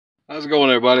How's it going,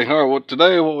 everybody? All right, well,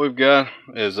 today what we've got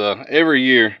is every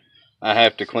year I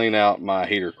have to clean out my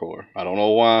heater core. I don't know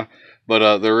why,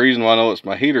 but the reason why I know it's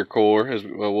my heater core is,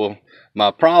 well,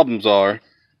 my problems are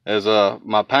is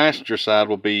my passenger side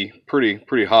will be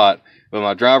pretty hot, but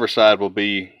my driver's side will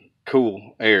be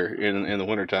cool air in the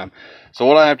wintertime. So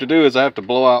what I have to do is I have to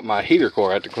blow out my heater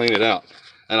core. I have to clean it out.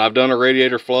 And I've done a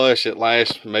radiator flush. It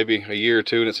lasts maybe a year or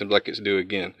two, and it seems like it's due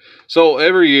again. So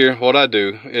every year what I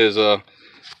do is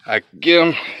I get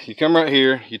them, you come right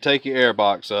here, you take your air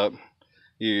box up,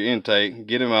 your intake,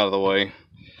 get them out of the way.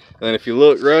 Then if you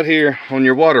look right here on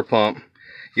your water pump,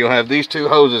 you'll have these two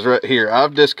hoses right here.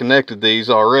 I've disconnected these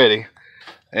already,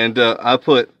 and I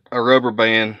put a rubber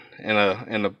band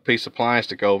and a piece of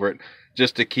plastic over it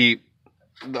just to keep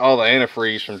all the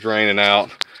antifreeze from draining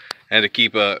out and to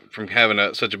keep from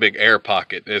having such a big air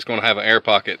pocket. It's going to have an air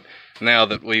pocket now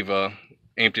that we've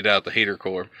emptied out the heater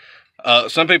core.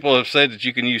 Some people have said that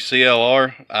you can use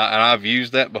CLR, and I've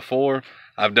used that before.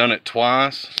 I've done it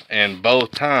twice, and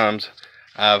both times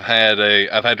I've had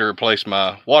to replace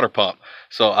my water pump.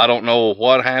 So I don't know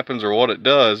what happens or what it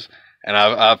does, and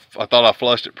I thought I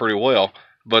flushed it pretty well,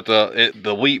 but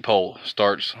the weep hole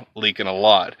starts leaking a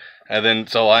lot, and then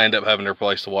so I end up having to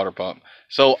replace the water pump.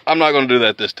 So I'm not going to do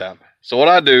that this time. So what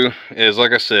I do is,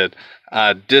 like I said,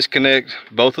 I disconnect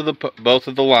both of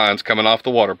the lines coming off the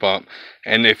water pump,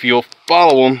 and if you'll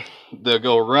follow them, they'll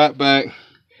go right back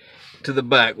to the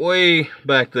back, way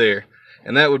back there,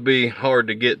 and that would be hard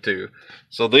to get to.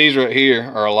 So these right here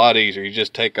are a lot easier. You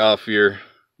just take off your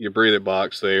breather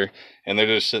box there, and they're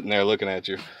just sitting there looking at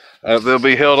you. They'll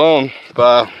be held on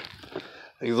by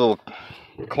these little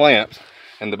clamps.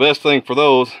 And the best thing for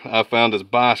those I found is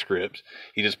bi-scripts.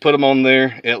 You just put them on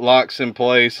there, it locks in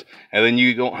place, and then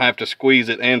you don't have to squeeze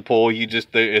it and pull.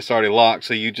 It's already locked,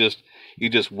 so you just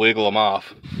wiggle them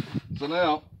off. So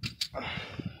now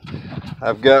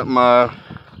I've got my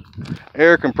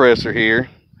air compressor here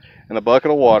and a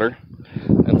bucket of water.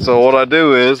 And so what I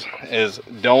do is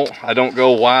I don't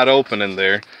go wide open in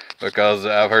there, because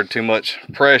I've heard too much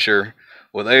pressure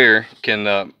with air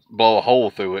can blow a hole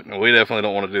through it, and we definitely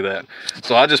don't want to do that.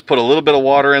 So I just put a little bit of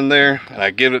water in there, and I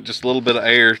give it just a little bit of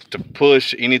air to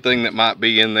push anything that might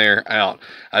be in there out.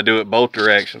 I do it both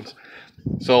directions.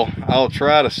 So I'll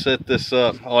try to set this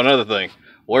up. Oh, another thing,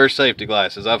 wear safety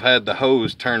glasses. I've had the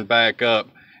hose turned back up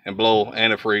and blow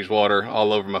antifreeze water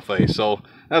all over my face, so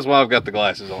that's why I've got the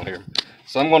glasses on here.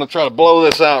 So I'm going to try to blow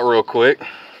this out real quick.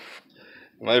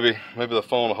 Maybe the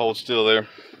phone will hold still there.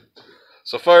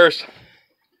 So first,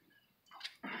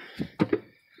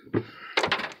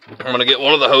 I'm going to get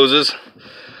one of the hoses.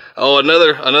 Oh,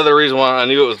 another reason why I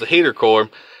knew it was the heater core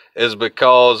is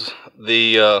because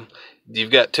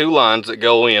you've got two lines that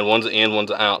go in. One's in,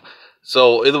 one's out.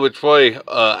 So either which way,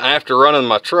 after running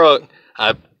my truck,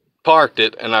 I parked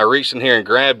it and I reached in here and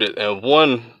grabbed it, and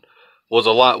one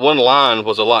line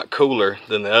was a lot cooler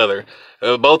than the other.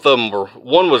 Both of them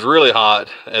one was really hot,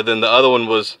 and then the other one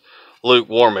was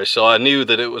lukewarmish, so I knew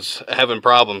that it was having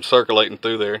problems circulating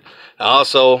through there.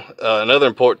 Also, another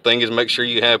important thing is make sure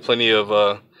you have plenty of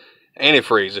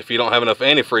antifreeze. If you don't have enough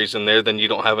antifreeze in there, then you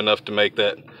don't have enough to make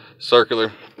that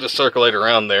circulate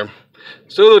around there.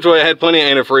 So which way, I had plenty of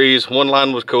antifreeze. One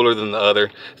line was cooler than the other,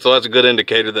 so that's a good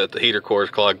indicator that the heater core is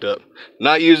clogged up.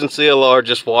 Not using CLR,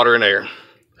 just water and air.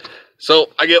 So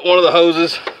I get one of the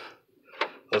hoses.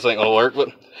 This ain't gonna work,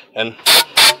 and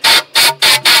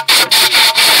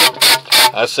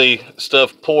I see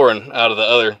stuff pouring out of the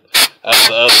other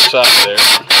side there.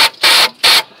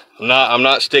 I'm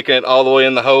not sticking it all the way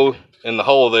in the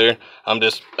hole there. I'm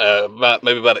just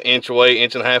maybe about an inch away,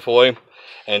 inch and a half away,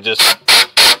 and just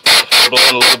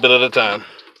blowing a little bit at a time.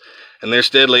 And there's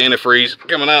steadily antifreeze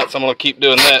coming out, so I'm gonna keep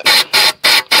doing that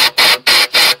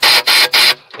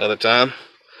at a time.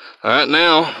 All right,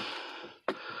 now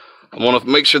I want to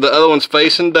make sure the other one's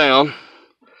facing down.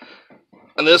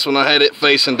 And this one, I had it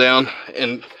facing down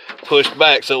and pushed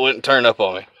back so it wouldn't turn up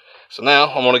on me. So now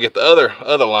I'm going to get the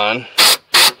other line.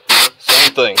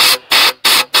 Same thing.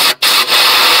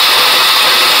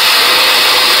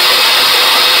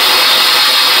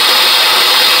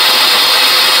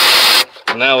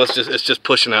 And now it's just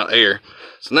pushing out air.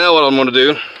 So now what I'm going to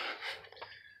do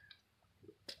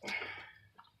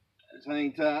is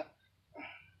hang tight.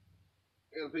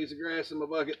 Got a piece of grass in my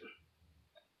bucket.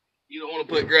 You don't want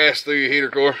to put grass through your heater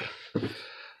core.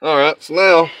 Alright, so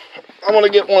now I'm going to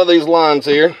get one of these lines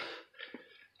here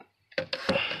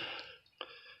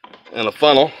and a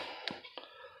funnel.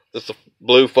 This is a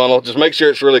blue funnel. Just make sure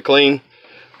it's really clean.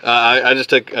 I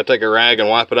take a rag and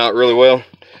wipe it out really well,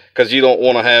 because you don't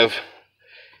want to have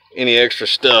any extra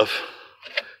stuff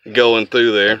going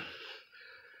through there.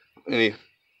 any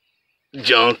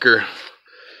junk or.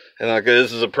 And like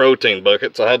this is a protein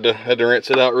bucket, so I had to rinse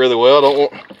it out really well. I don't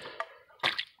want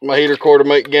my heater core to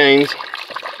make gains.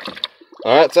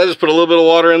 All right, so I just put a little bit of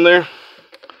water in there. I'm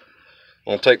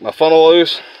gonna take my funnel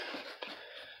loose.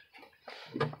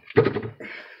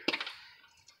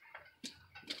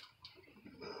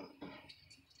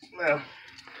 Now,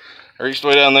 I reached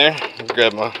way down there,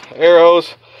 grab my air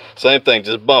hose. Same thing,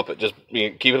 just bump it. Just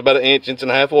keep it about an inch and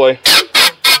a half away.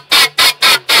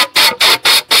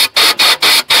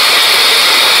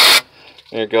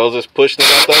 There it goes, just pushing it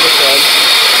out the other side.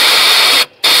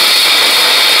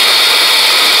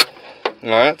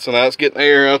 Alright, so now it's getting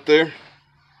air out there.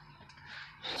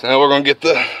 So now we're going to get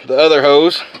the other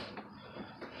hose.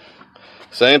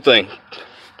 Same thing.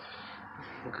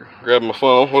 Grab my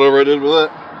funnel, whatever I did with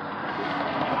that.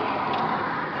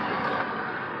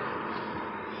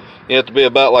 You have to be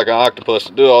about like an octopus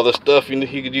to do all this stuff. You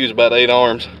could use about 8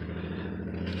 arms.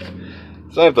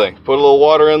 Same thing, put a little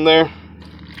water in there.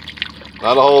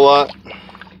 Not a whole lot,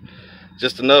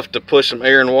 just enough to push some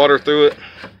air and water through it.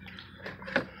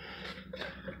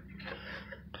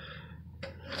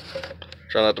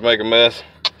 Try not to make a mess.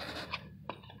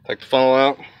 Take the funnel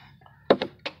out.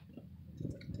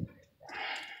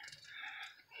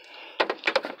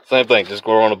 Same thing, just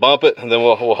go on to bump it, and then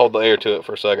we'll hold the air to it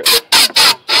for a second.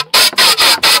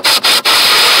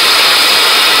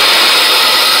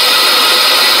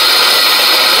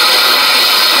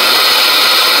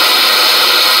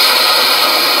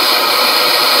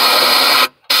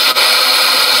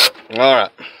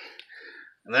 Alright,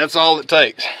 and that's all it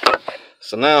takes.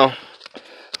 So now,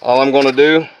 all I'm going to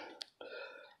do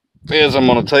is I'm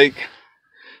going to take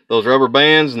those rubber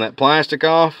bands and that plastic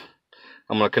off.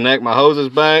 I'm going to connect my hoses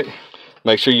back.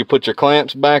 Make sure you put your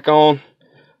clamps back on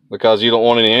because you don't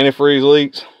want any antifreeze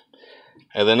leaks.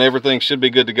 And then everything should be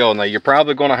good to go. Now, you're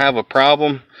probably going to have a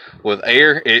problem with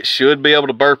air. It should be able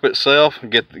to burp itself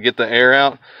and get the air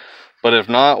out. But if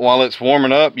not, while it's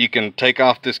warming up, you can take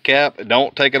off this cap.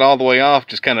 Don't take it all the way off.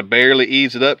 Just kind of barely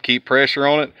ease it up. Keep pressure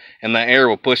on it, and that air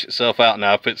will push itself out.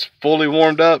 Now, if it's fully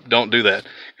warmed up, don't do that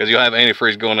because you'll have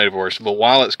antifreeze going everywhere. But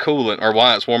while it's cooling, or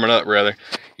while it's warming up, rather,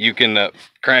 you can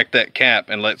crack that cap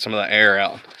and let some of the air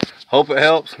out. Hope it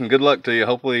helps, and good luck to you.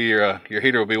 Hopefully, your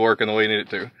heater will be working the way you need it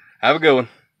to. Have a good one.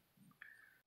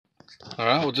 All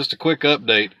right, well, just a quick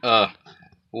update.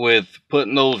 With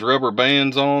putting those rubber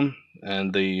bands on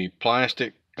and the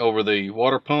plastic over the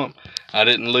water pump, I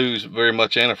didn't lose very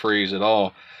much antifreeze at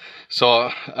all.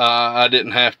 So I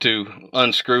didn't have to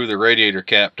unscrew the radiator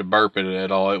cap to burp it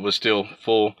at all. It was still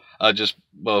full.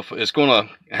 It's going to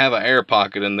have an air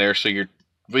pocket in there, so your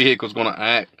vehicle's going to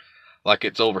act like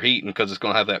it's overheating because it's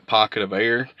going to have that pocket of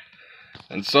air.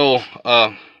 And so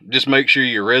just make sure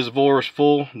your reservoir is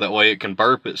full. That way it can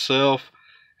burp itself.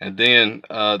 And then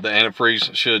the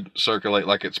antifreeze should circulate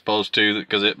like it's supposed to,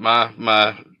 because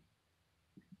my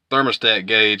thermostat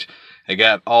gauge, it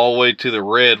got all the way to the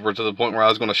red, to the point where I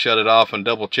was going to shut it off and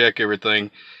double check everything,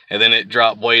 and then it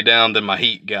dropped way down, then my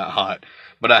heat got hot.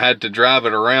 But I had to drive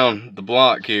it around the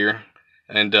block here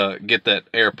and get that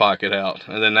air pocket out.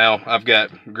 And then now I've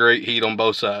got great heat on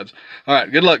both sides. All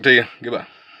right, good luck to you. Goodbye.